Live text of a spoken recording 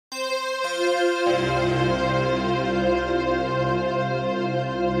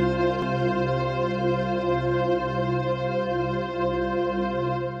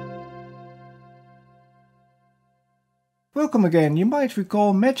Welcome again. You might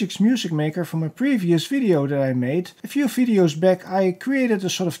recall Magix Music Maker from a previous video that I made. A few videos back I created a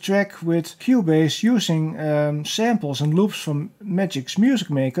sort of track with Cubase using samples and loops from Magix Music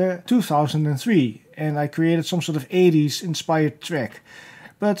Maker 2003, and I created some sort of 80s inspired track.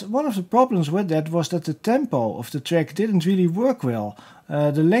 But one of the problems with that was that the tempo of the track didn't really work well.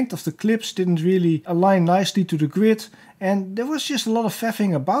 The length of the clips didn't really align nicely to the grid, and there was just a lot of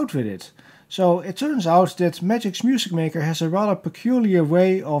faffing about with it. So it turns out that Magix Music Maker has a rather peculiar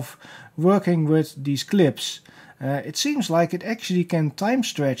way of working with these clips. It seems like it actually can time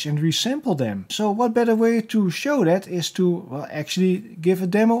stretch and resample them. So what better way to show that is to actually give a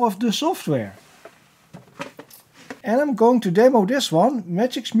demo of the software. And I'm going to demo this one,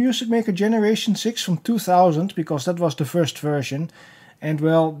 Magix Music Maker Generation 6 from 2000, because that was the first version. And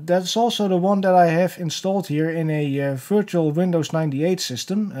well, that's also the one that I have installed here in a virtual Windows 98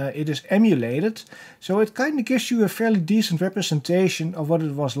 system. It is emulated, so it kind of gives you a fairly decent representation of what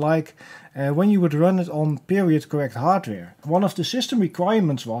it was like when you would run it on period correct hardware. One of the system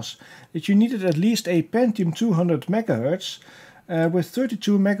requirements was that you needed at least a Pentium 200 MHz with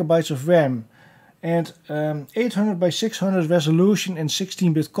 32 megabytes of RAM. And 800 by 600 resolution and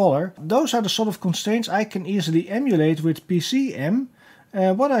 16-bit color. Those are the sort of constraints I can easily emulate with PCM.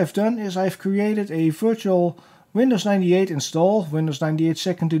 What I've done is I've created a virtual Windows 98 install, Windows 98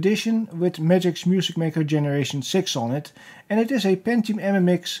 2nd edition, with Magix Music Maker Generation 6 on it. And it is a Pentium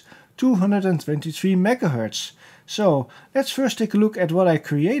MMX 223 MHz. So let's first take a look at what I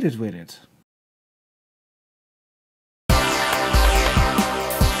created with it.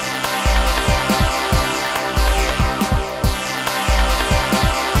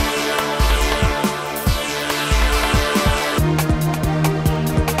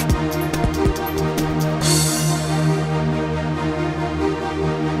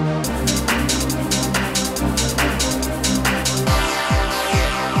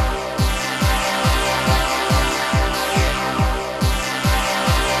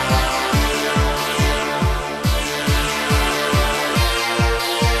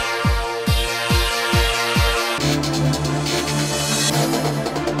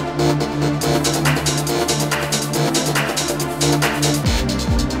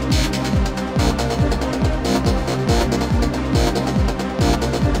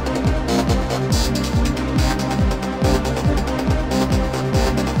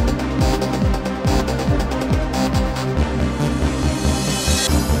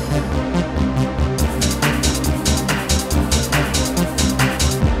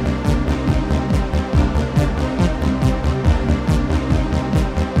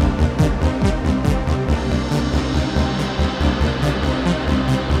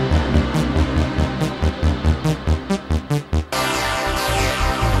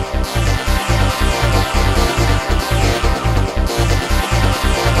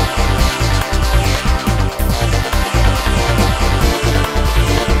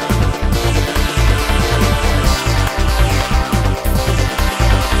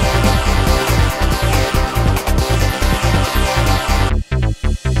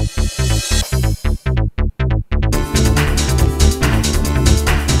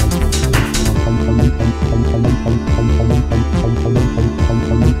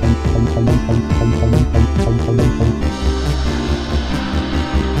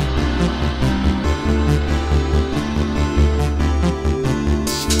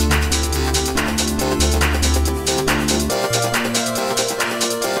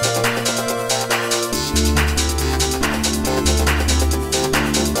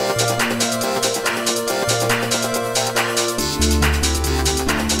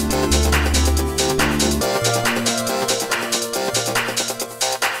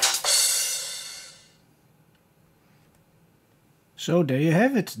 So there you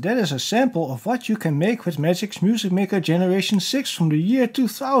have it. That is a sample of what you can make with Magix Music Maker Generation 6 from the year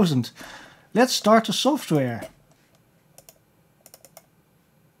 2000. Let's start the software.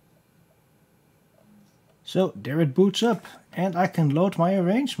 So there it boots up and I can load my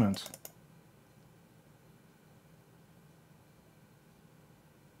arrangement.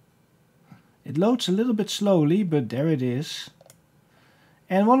 It loads a little bit slowly, but there it is.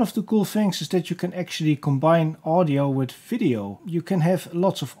 And one of the cool things is that you can actually combine audio with video. You can have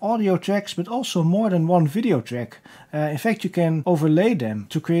lots of audio tracks, but also more than one video track. In fact, you can overlay them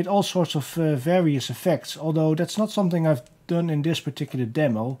to create all sorts of various effects, although that's not something I've done in this particular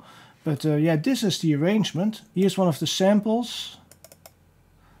demo. But yeah, this is the arrangement. Here's one of the samples.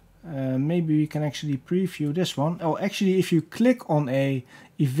 Maybe we can actually preview this one. Oh, actually, if you click on a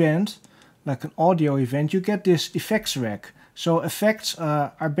event, like an audio event, you get this effects rack. So effects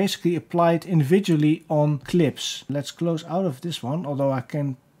are basically applied individually on clips. Let's close out of this one, although I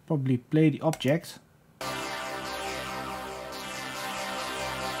can probably play the object.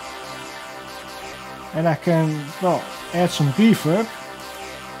 And I can, well, add some reverb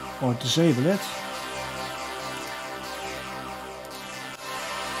or disable it.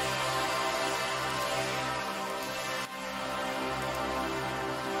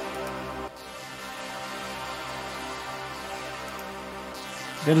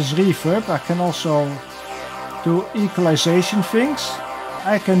 That is reverb. I can also do equalization things.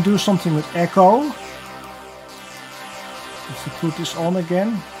 I can do something with echo. If we put this on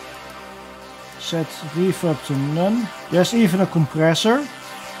again. Set reverb to none. There's even a compressor.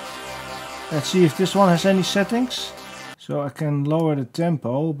 Let's see if this one has any settings. So I can lower the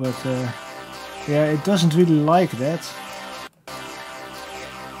tempo, but yeah, it doesn't really like that.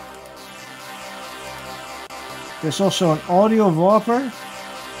 There's also an audio warper.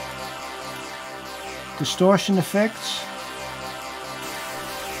 Distortion effects.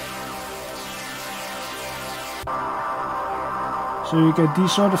 So you get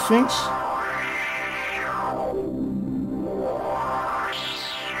these sort of things.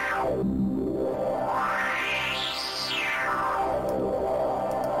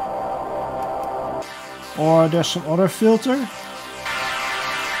 Or there's some other filter.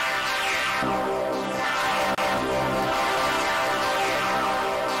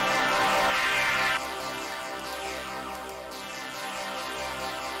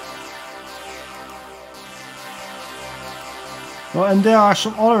 Well, and there are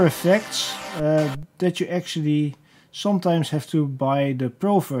some other effects that you actually sometimes have to buy the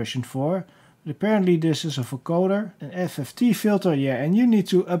Pro version for. But apparently this is a vocoder, an FFT filter, yeah, and you need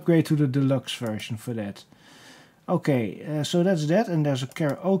to upgrade to the deluxe version for that. Okay, so that's that, and there's a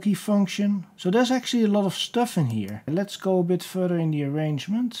karaoke function. So there's actually a lot of stuff in here. Let's go a bit further in the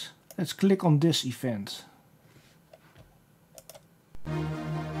arrangement. Let's click on this event.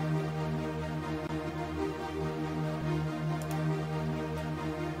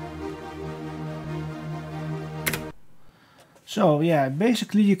 So yeah,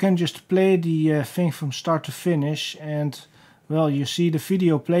 basically you can just play the thing from start to finish, and well, you see the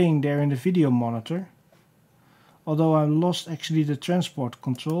video playing there in the video monitor. Although I lost actually the transport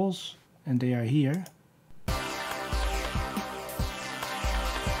controls, and they are here.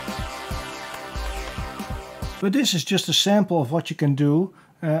 But this is just a sample of what you can do.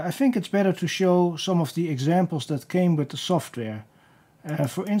 I think it's better to show some of the examples that came with the software.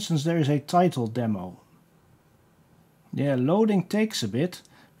 For instance, there is a title demo. Yeah, loading takes a bit,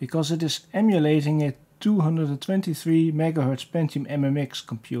 because it is emulating a 223 MHz Pentium MMX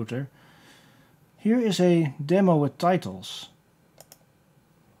computer. Here is a demo with titles.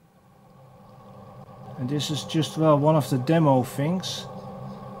 And this is just, well, one of the demo things.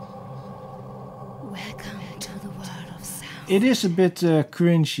 Welcome to the world of sound. It is a bit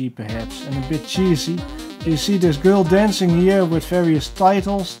cringy perhaps, and a bit cheesy. You see this girl dancing here with various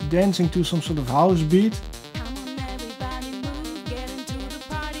titles, dancing to some sort of house beat.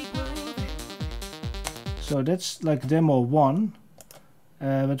 So that's like demo 1,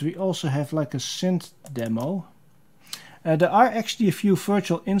 but we also have like a synth demo. There are actually a few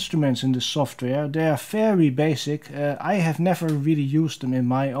virtual instruments in the software. They are very basic. I have never really used them in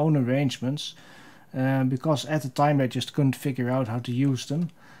my own arrangements, because at the time I just couldn't figure out how to use them.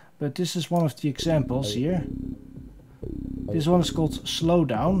 But this is one of the examples here. This one is called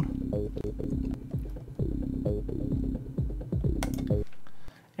Slowdown.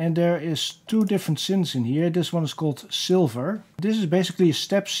 And there is 2 different synths in here. This one is called Silver. This is basically a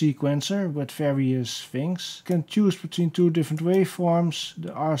step sequencer with various things. You can choose between 2 different waveforms.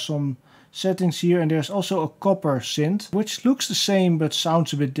 There are some settings here, and there's also a copper synth, which looks the same but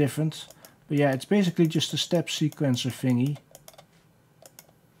sounds a bit different. But yeah, it's basically just a step sequencer thingy.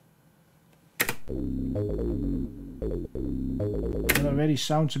 It already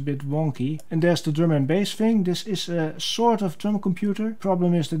sounds a bit wonky. And there's the drum and bass thing. This is a sort of drum computer.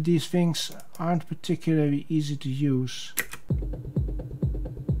 Problem is that these things aren't particularly easy to use.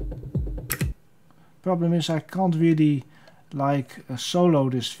 Problem is I can't really like solo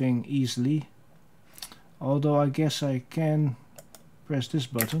this thing easily. Although I guess I can press this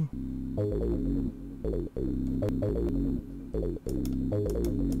button.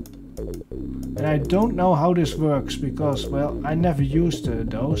 And I don't know how this works because, well, I never used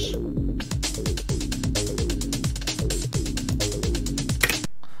those.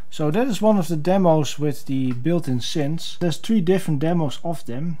 So that is one of the demos with the built-in synths. There's 3 different demos of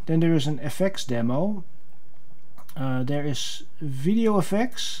them. Then there is an FX demo. There is video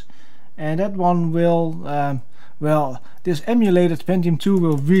effects, and that one will well, this emulated Pentium 2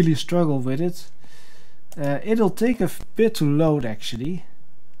 will really struggle with it. It'll take a bit to load actually.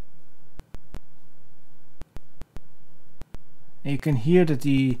 And you can hear that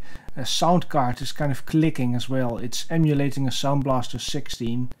the sound card is kind of clicking as well. It's emulating a Sound Blaster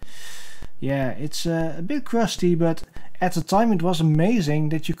 16. Yeah, it's a bit crusty, but at the time it was amazing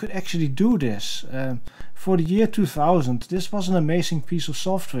that you could actually do this. For the year 2000, this was an amazing piece of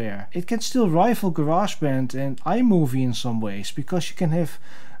software. It can still rival GarageBand and iMovie in some ways, because you can have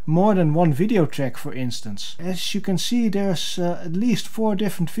more than one video track, for instance. As you can see, there's at least 4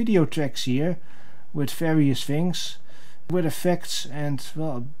 different video tracks here with various things, with effects and,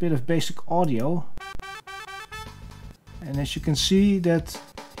 well, a bit of basic audio. And as you can see that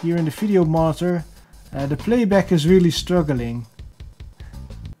here in the video monitor, the playback is really struggling.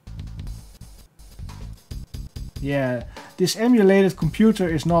 Yeah, this emulated computer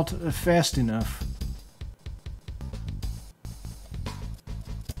is not fast enough.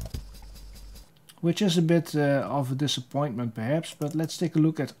 Which is a bit of a disappointment perhaps, but let's take a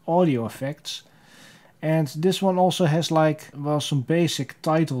look at audio effects. And this one also has like, well, some basic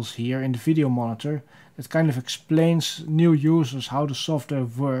titles here in the video monitor that kind of explains new users how the software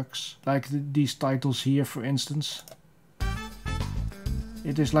works. Like these titles here, for instance.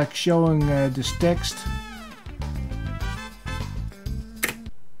 It is like showing this text.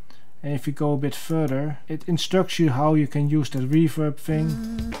 And if you go a bit further, it instructs you how you can use that reverb thing.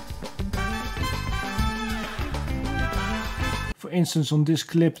 For instance, on this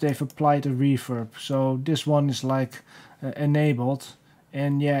clip they've applied a reverb, so this one is like enabled.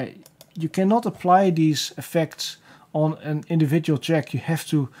 And yeah, you cannot apply these effects on an individual track. You have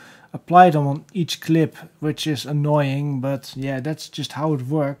to apply them on each clip, which is annoying, but yeah, that's just how it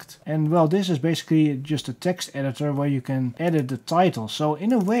worked. And well, this is basically just a text editor where you can edit the title. So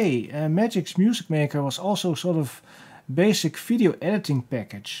in a way, Magix Music Maker was also sort of basic video editing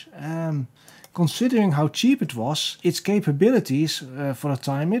package. Considering how cheap it was, its capabilities for the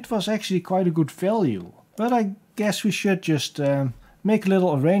time, it was actually quite a good value. But I guess we should just make a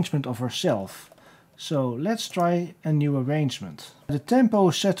little arrangement of ourselves. So let's try a new arrangement. The tempo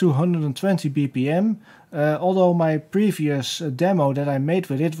is set to 120 BPM, although my previous demo that I made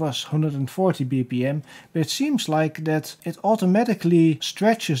with it was 140 BPM, but it seems like that it automatically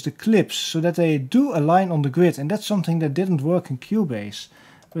stretches the clips so that they do align on the grid, and that's something that didn't work in Cubase.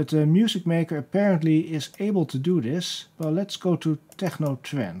 But the Music Maker apparently is able to do this. Well, let's go to Techno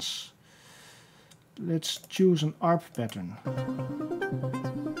Trance. Let's choose an ARP pattern.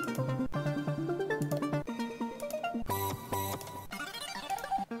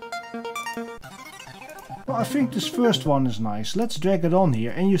 Well, I think this first one is nice. Let's drag it on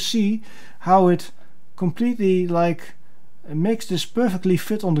here, and you see how it completely like makes this perfectly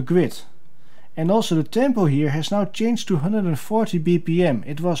fit on the grid. And also the tempo here has now changed to 140 BPM.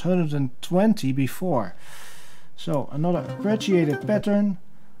 It was 120 before. So another arpeggiated pattern.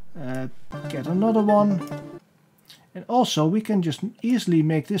 Get another one. And also we can just easily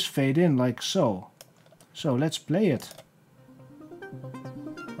make this fade in like so. So let's play it.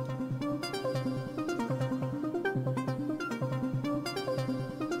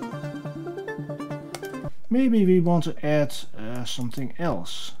 Maybe we want to add something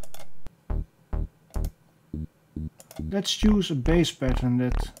else. Let's choose a bass pattern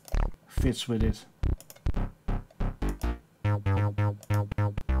that fits with it.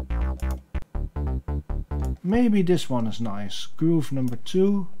 Maybe this one is nice. Groove number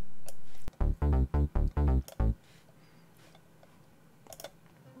 2.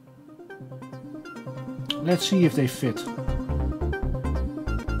 Let's see if they fit.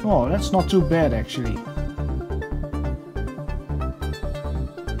 Oh, that's not too bad actually.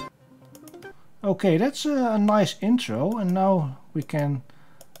 Okay, that's a nice intro, and now we can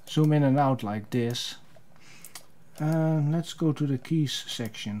zoom in and out like this. Let's go to the keys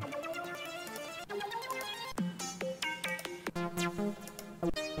section.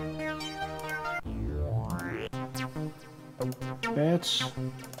 Pads.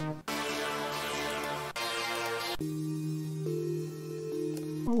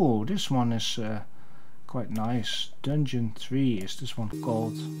 Oh, this one is quite nice. Dungeon 3 is this one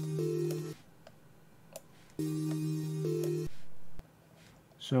called.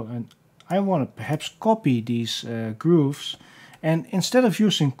 So, and I want to perhaps copy these grooves, and instead of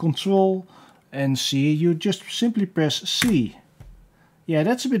using Ctrl and C, you just simply press C. Yeah,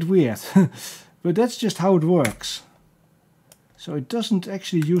 that's a bit weird, but that's just how it works. So it doesn't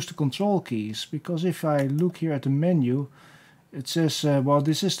actually use the control keys, because if I look here at the menu, it says, well,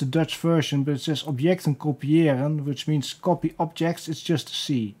 this is the Dutch version, but it says objecten kopiëren, which means copy objects. It's just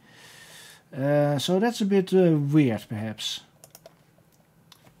C. So that's a bit weird perhaps.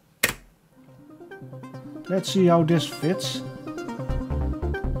 Let's see how this fits.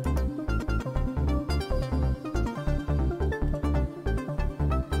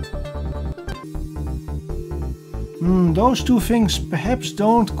 Those two things perhaps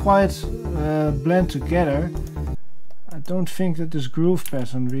don't quite blend together. I don't think that this groove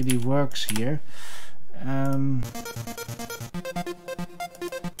pattern really works here.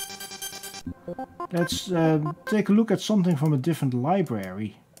 Let's take a look at something from a different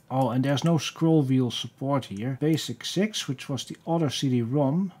library. Oh, and there's no scroll wheel support here. Basic 6, which was the other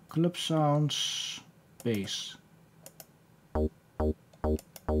CD-ROM. Club Sounds, bass.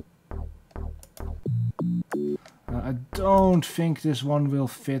 I don't think this one will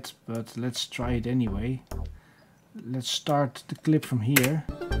fit, but let's try it anyway. Let's start the clip from here.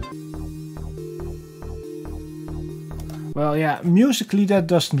 Well, yeah, musically that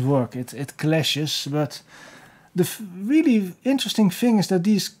doesn't work. It clashes, but the really interesting thing is that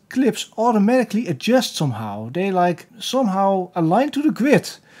these clips automatically adjust somehow. They like somehow align to the grid.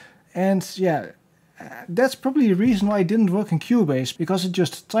 And yeah, that's probably the reason why it didn't work in Cubase, because it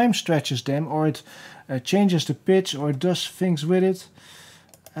just time stretches them, or it changes the pitch, or it does things with it.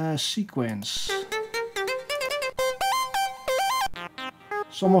 Sequence.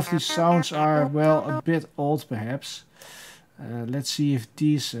 Some of these sounds are, well, a bit old perhaps. Let's see if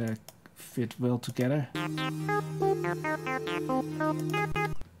these fit well together.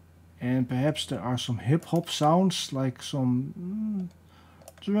 And perhaps there are some hip-hop sounds, like some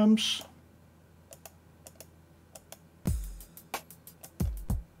drums.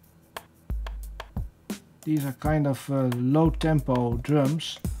 These are kind of low tempo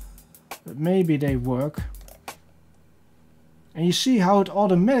drums, but maybe they work. And you see how it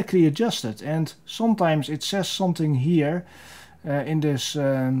automatically adjusted, and sometimes it says something here in this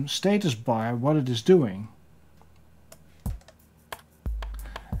status bar what it is doing.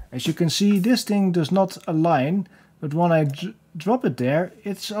 As you can see, this thing does not align, but when I drop it there,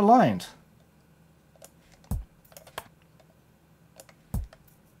 it's aligned.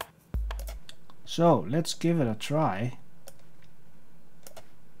 So let's give it a try.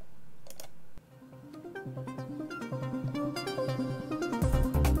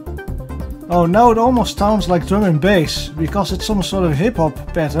 Oh, now it almost sounds like drum and bass, because it's some sort of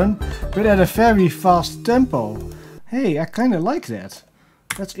hip-hop pattern, but at a very fast tempo. Hey, I kinda like that.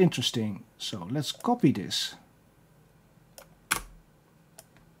 That's interesting. So let's copy this.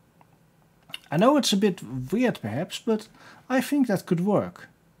 I know it's a bit weird perhaps, but I think that could work.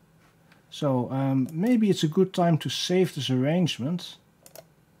 So maybe it's a good time to save this arrangement.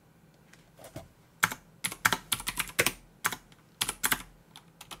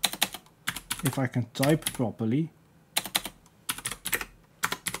 If I can type properly.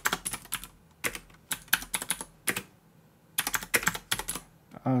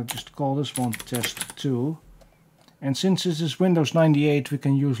 I'll just call this one test 2. And since this is Windows 98, we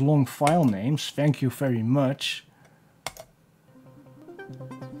can use long file names. Thank you very much.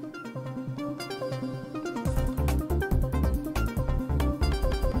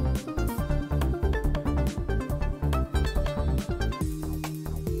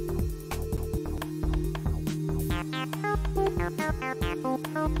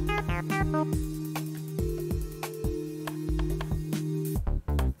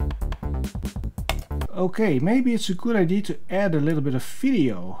 Okay, maybe it's a good idea to add a little bit of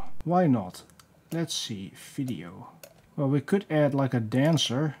video. Why not? Let's see, video. Well, we could add like a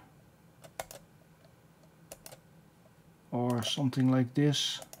dancer. Or something like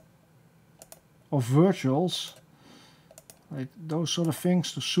this. Or virtuals. Like those sort of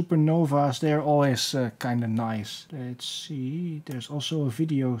things. The supernovas, they're always kind of nice. Let's see, there's also a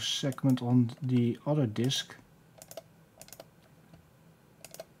video segment on the other disc.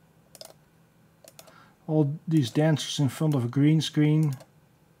 All these dancers in front of a green screen.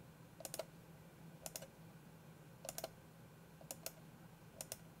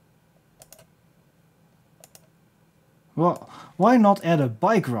 Well, why not add a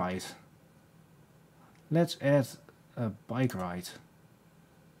bike ride? Let's add a bike ride.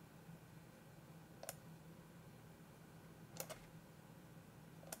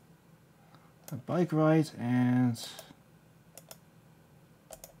 A bike ride and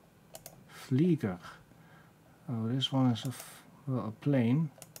Flieger. Oh, this one is a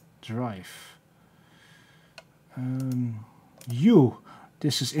plane. Drive. U.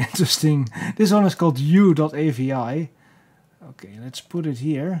 This is interesting. This one is called U.avi. Okay, let's put it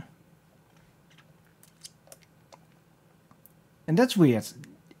here. And that's weird.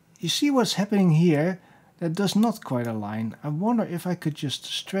 You see what's happening here? That does not quite align. I wonder if I could just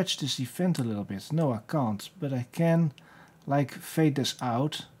stretch this event a little bit. No, I can't, but I can like fade this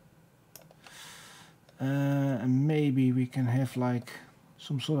out. And maybe we can have like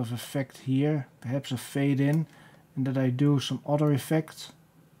some sort of effect here, perhaps a fade in, and that I do some other effect,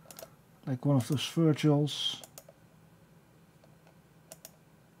 like one of those virtuals.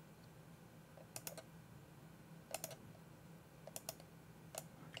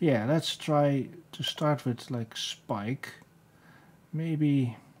 Yeah, let's try to start with like spike.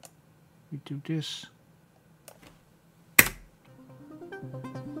 Maybe we do this.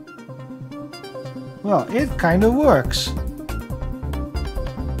 Well, it kind of works.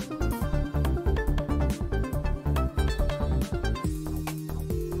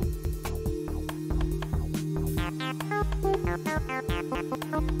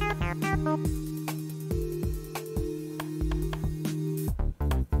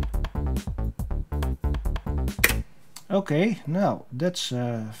 Okay, now that's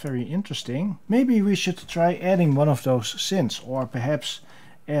very interesting. Maybe we should try adding one of those synths, or perhaps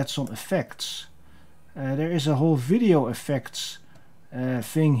add some effects. There is a whole video effects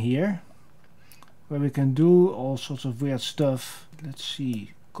thing here, where we can do all sorts of weird stuff. Let's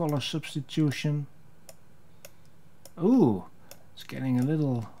see, color substitution. Ooh, it's getting a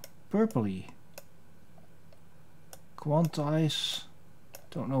little purpley. Quantize,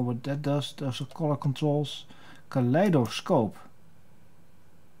 don't know what that does. Those are color controls. Kaleidoscope.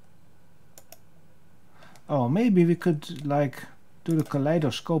 Oh, maybe we could like do the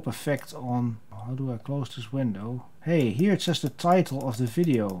kaleidoscope effect on... How do I close this window? Hey, here it says the title of the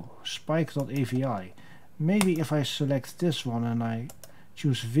video, spike.avi. Maybe if I select this one and I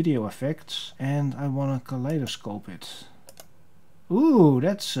choose video effects and I want to kaleidoscope it. Ooh,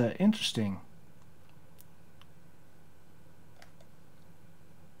 that's interesting.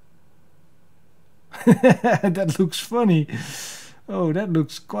 That looks funny. Oh, that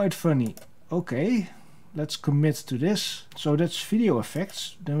looks quite funny. Okay, let's commit to this. So that's video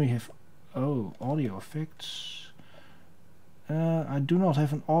effects. Then we have audio effects. I do not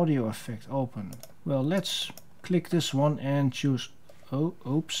have an audio effect open. Well, let's click this one and choose... Oh,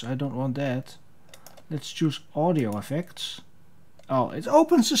 oops, I don't want that. Let's choose audio effects. Oh, it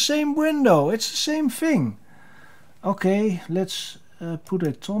opens the same window. It's the same thing. Okay, let's put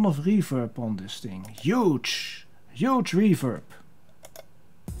a ton of reverb on this thing. Huge reverb.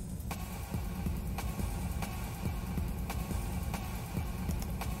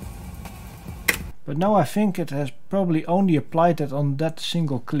 But now I think it has probably only applied that on that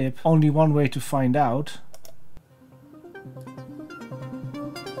single clip. Only one way to find out.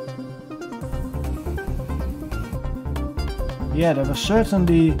 Yeah, there was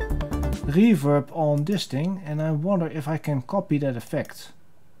certainly reverb on this thing, and I wonder if I can copy that effect.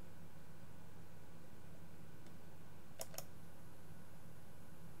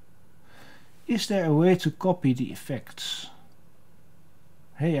 Is there a way to copy the effects?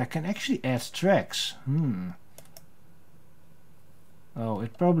 Hey, I can actually add tracks. Oh,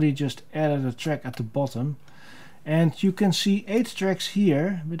 it probably just added a track at the bottom. And you can see 8 tracks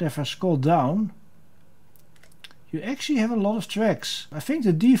here, but if I scroll down, you actually have a lot of tracks. I think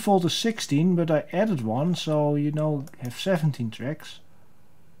the default is 16, but I added one, so you now have 17 tracks.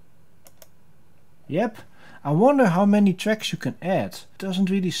 Yep. I wonder how many tracks you can add. It doesn't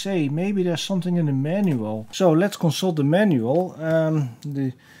really say. Maybe there's something in the manual. So let's consult the manual.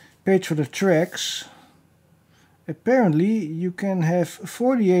 The page for the tracks. Apparently you can have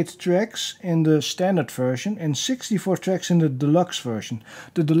 48 tracks in the standard version and 64 tracks in the deluxe version.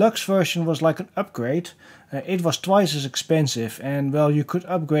 The deluxe version was like an upgrade. It was twice as expensive, and well, you could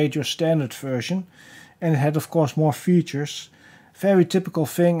upgrade your standard version, and it had of course more features. Very typical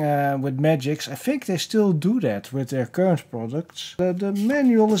thing with Magix. I think they still do that with their current products. The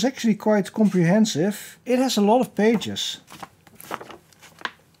manual is actually quite comprehensive. It has a lot of pages.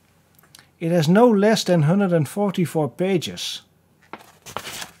 It has no less than 144 pages.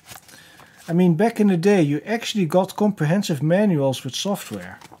 I mean, back in the day you actually got comprehensive manuals with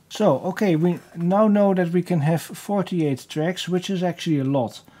software. So, okay, we now know that we can have 48 tracks, which is actually a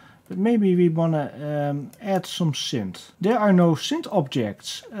lot. But maybe we want to add some synth. There are no synth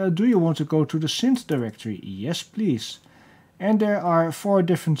objects. Do you want to go to the synth directory? Yes, please. And there are 4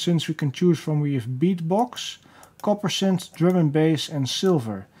 different synths we can choose from. We have beatbox, copper synth, drum and bass, and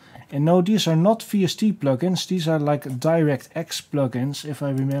silver. And no, these are not VST plugins. These are like DirectX plugins, if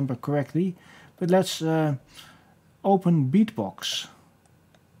I remember correctly. But let's open beatbox.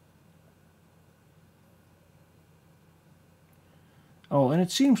 Oh, and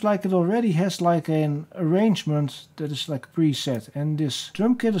it seems like it already has like an arrangement that is like preset, and this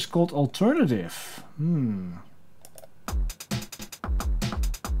drum kit is called Alternative.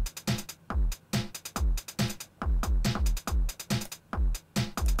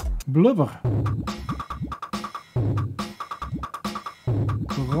 Blubber.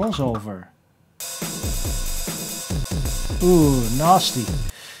 Crossover. Ooh, nasty.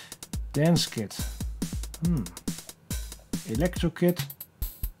 Dance kit. Electro kit.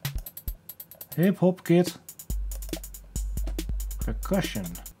 Hip hop kit. Percussion.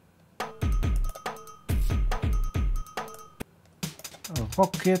 A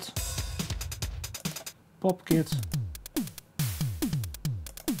rock kit. Pop kit.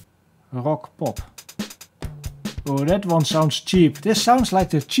 Rock pop. Oh, that one sounds cheap. This sounds like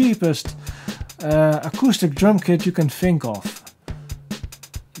the cheapest acoustic drum kit you can think of.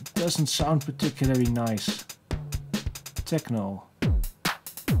 It doesn't sound particularly nice. Techno.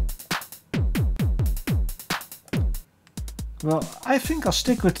 Well, I think I'll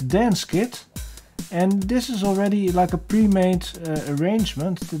stick with the dance kit. And this is already like a pre-made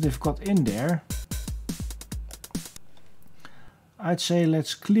arrangement that they've got in there. I'd say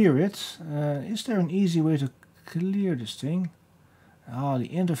let's clear it. Is there an easy way to clear this thing? Oh, the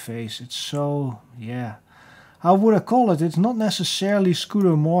interface, it's so, yeah. How would I call it? It's not necessarily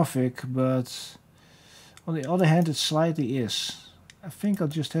skeuomorphic, but on the other hand it slightly is. I think I'll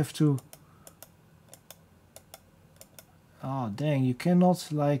just have to... Oh dang, you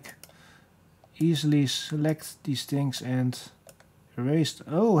cannot like easily select these things and erase.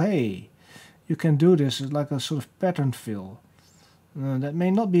 Oh hey, you can do this. It's like a sort of pattern fill. That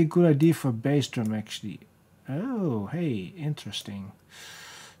may not be a good idea for bass drum actually. Oh hey, interesting.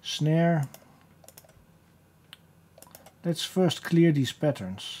 Snare. Let's first clear these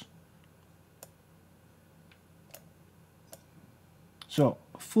patterns. So,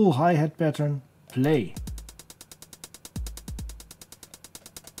 full hi-hat pattern, play.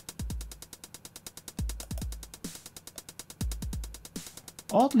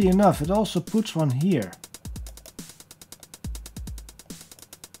 Oddly enough, it also puts one here.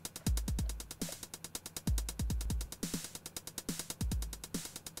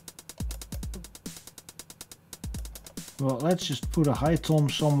 Well, let's just put a high tom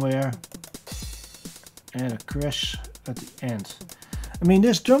somewhere and a crash at the end. I mean,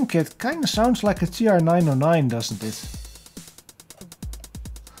 this drum kit kind of sounds like a TR-909, doesn't it?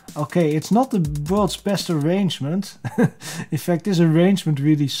 Okay, it's not the world's best arrangement. In fact, this arrangement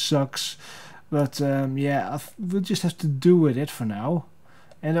really sucks. But yeah, we'll just have to do with it for now.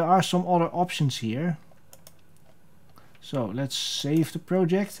 And there are some other options here. So let's save the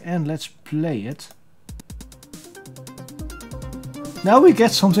project and let's play it. Now we get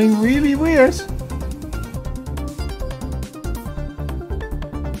something really weird.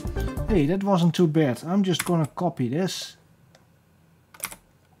 Hey, that wasn't too bad. I'm just gonna copy this.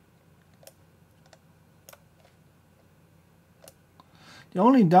 The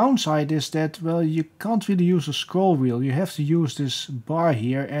only downside is that, well, you can't really use a scroll wheel. You have to use this bar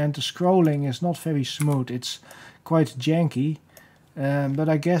here, and the scrolling is not very smooth. It's quite janky, but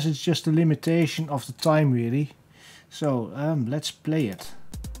I guess it's just a limitation of the time really. So let's play it.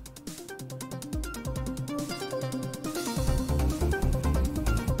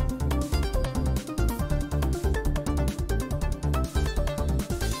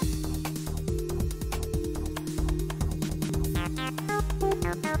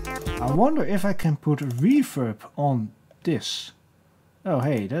 I wonder if I can put reverb on this. Oh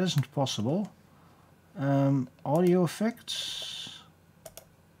hey, that isn't possible. Audio effects.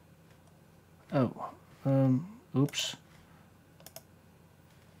 Oh, oops.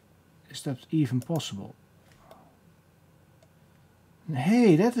 Is that even possible?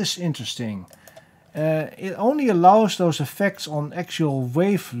 Hey, that is interesting. It only allows those effects on actual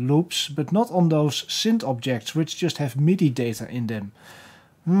wave loops, but not on those synth objects, which just have MIDI data in them.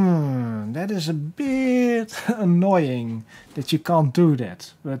 That is a bit annoying that you can't do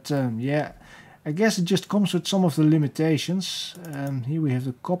that. But yeah, I guess it just comes with some of the limitations. Here we have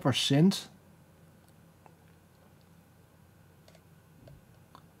the copper synth.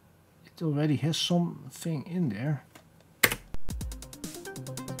 It already has something in there.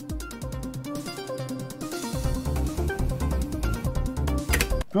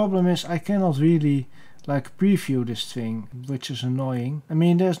 Problem is I cannot really like preview this thing, which is annoying. I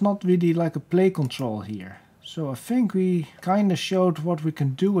mean, there's not really like a play control here. So I think we kinda showed what we can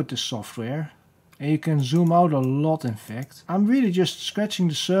do with this software. And you can zoom out a lot, in fact. I'm really just scratching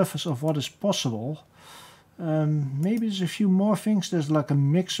the surface of what is possible. Maybe there's a few more things. There's like a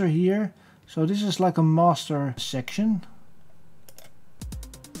mixer here. So this is like a master section.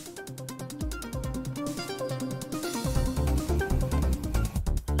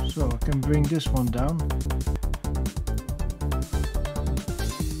 So I can bring this one down.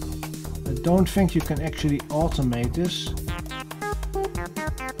 I don't think you can actually automate this.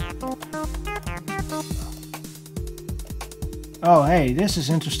 Oh hey, this is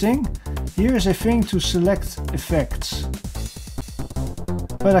interesting. Here is a thing to select effects.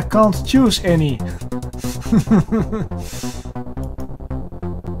 But I can't choose any.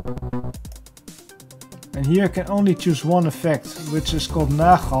 And here I can only choose one effect, which is called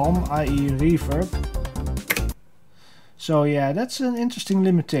nagalm, i.e. reverb. So yeah, that's an interesting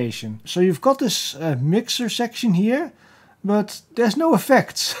limitation. So you've got this mixer section here, but there's no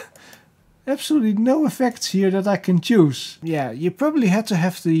effects. Absolutely no effects here that I can choose. Yeah, you probably had to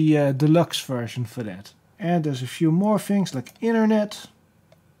have the deluxe version for that. And there's a few more things like internet.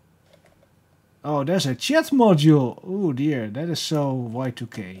 Oh, there's a chat module. Oh dear, that is so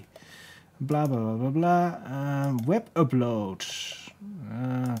Y2K. Blah blah blah blah blah. Web uploads.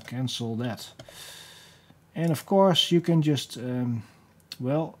 Cancel that. And of course you can just,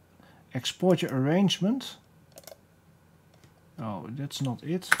 well, export your arrangement. Oh, that's not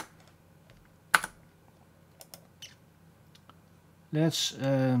it. Let's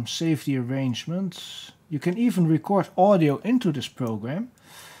save the arrangement. You can even record audio into this program.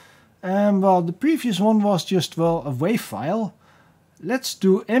 Well, the previous one was just, well, a WAV file. Let's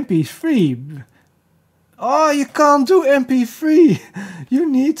do MP3. Oh, you can't do MP3. You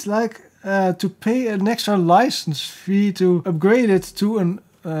need like to pay an extra license fee to upgrade it to an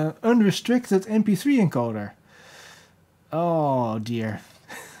unrestricted MP3 encoder. Oh dear.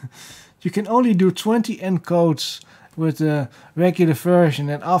 You can only do 20 encodes with the regular version,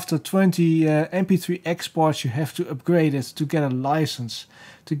 and after 20 MP3 exports you have to upgrade it to get a license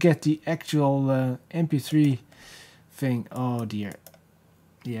to get the actual MP3 thing. Oh dear.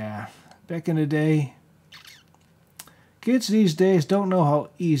 Yeah, back in the day, kids these days don't know how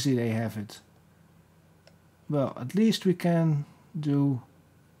easy they have it. Well, at least we can do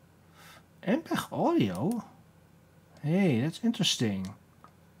MPEG audio. Hey, that's interesting.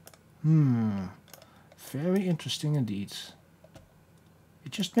 Very interesting indeed.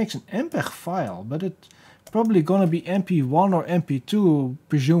 It just makes an MPEG file, but it's probably gonna be MP1 or MP2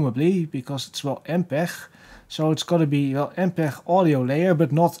 presumably, because it's, well, MPEG. So it's gotta be, well, MPEG audio layer,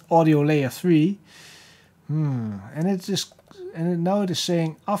 but not audio layer 3. And it is, and now it is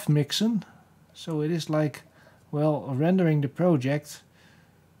saying afmixen. So it is like, well, rendering the project.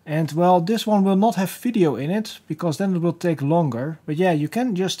 And well, this one will not have video in it, because then it will take longer. But yeah, you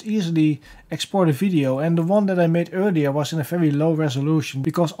can just easily export a video, and the one that I made earlier was in a very low resolution,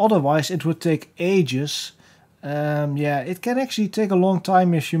 because otherwise it would take ages. Yeah, it can actually take a long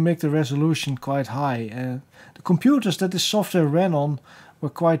time if you make the resolution quite high. The computers that this software ran on were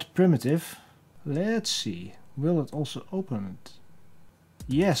quite primitive. Let's see, will it also open it?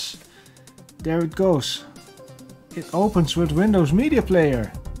 Yes, there it goes. It opens with Windows Media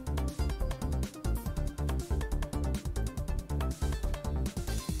Player.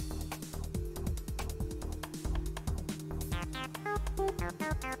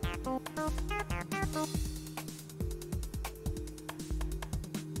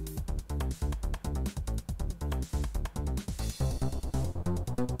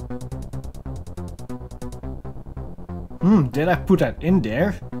 Did I put that in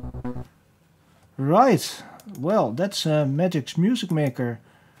there? Right, well, that's a Magix Music Maker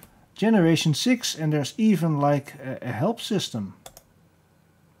Generation 6, and there's even like a help system.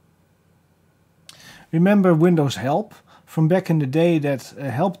 Remember Windows Help from back in the day, that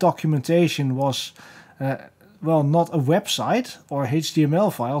help documentation was, well, not a website or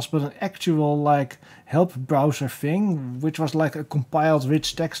HTML files, but an actual like help browser thing, which was like a compiled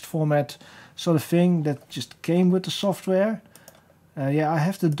rich text format sort of thing that just came with the software. Yeah, I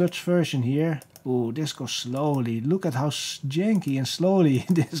have the Dutch version here. Oh, this goes slowly. Look at how janky and slowly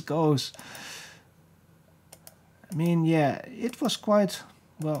this goes. I mean, yeah, it was quite,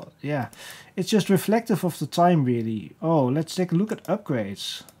 well, yeah. It's just reflective of the time, really. Oh, let's take a look at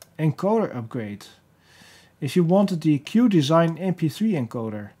upgrades. Encoder upgrade. If you wanted the QDesign MP3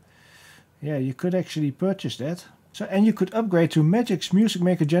 encoder, yeah, you could actually purchase that. So, and you could upgrade to Magix Music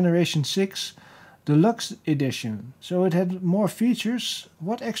Maker Generation 6 Deluxe Edition. So it had more features.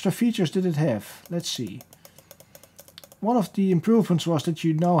 What extra features did it have? Let's see. One of the improvements was that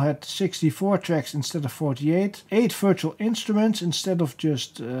you now had 64 tracks instead of 48. 8 virtual instruments instead of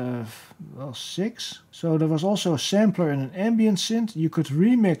just, well, 6. So there was also a sampler and an ambient synth. You could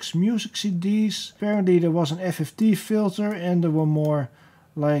remix music CDs. Apparently there was an FFT filter, and there were more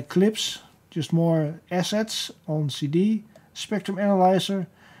like clips. Just more assets on CD, spectrum analyzer,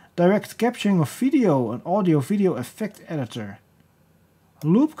 direct capturing of video, an audio video effect editor.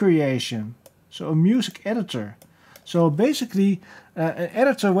 loop creation, so a music editor. So basically an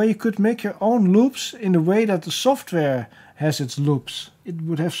editor where you could make your own loops in the way that the software has its loops. It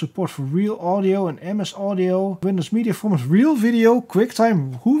would have support for Real Audio and MS Audio, Windows Media Formats, Real Video,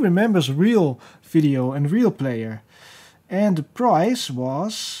 QuickTime. Who remembers Real Video and Real Player? And the price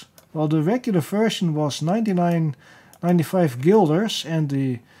was, well, the regular version was 99.95 guilders and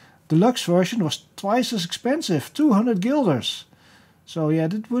the deluxe version was twice as expensive, 200 guilders. So yeah,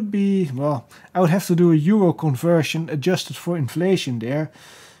 that would be, well, I would have to do a euro conversion adjusted for inflation there.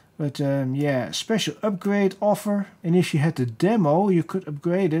 But yeah, special upgrade offer. And if you had the demo, you could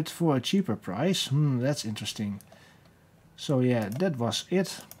upgrade it for a cheaper price. That's interesting. So yeah, that was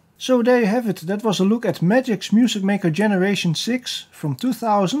it. So there you have it. That was a look at Magix Music Maker Generation 6 from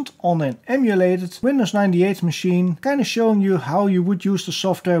 2000 on an emulated Windows 98 machine. Kind of showing you how you would use the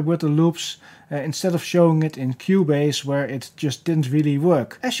software with the loops instead of showing it in Cubase where it just didn't really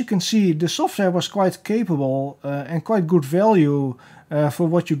work. As you can see, the software was quite capable and quite good value for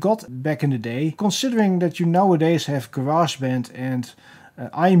what you got back in the day. Considering that you nowadays have GarageBand and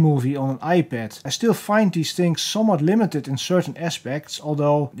iMovie on an iPad. I still find these things somewhat limited in certain aspects,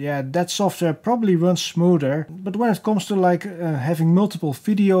 although yeah, that software probably runs smoother. But when it comes to like having multiple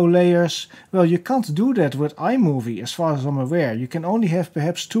video layers, well, you can't do that with iMovie as far as I'm aware. You can only have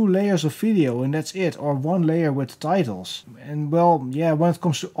perhaps 2 layers of video and that's it, or 1 layer with titles. And well, yeah, when it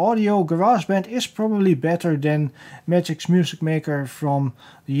comes to audio, GarageBand is probably better than Magix Music Maker from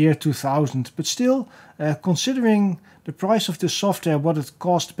the year 2000, but still, considering the price of this software, what it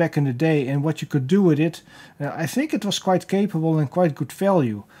cost back in the day and what you could do with it, I think it was quite capable and quite good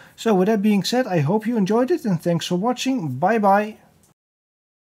value. So with that being said, I hope you enjoyed it and thanks for watching. Bye bye.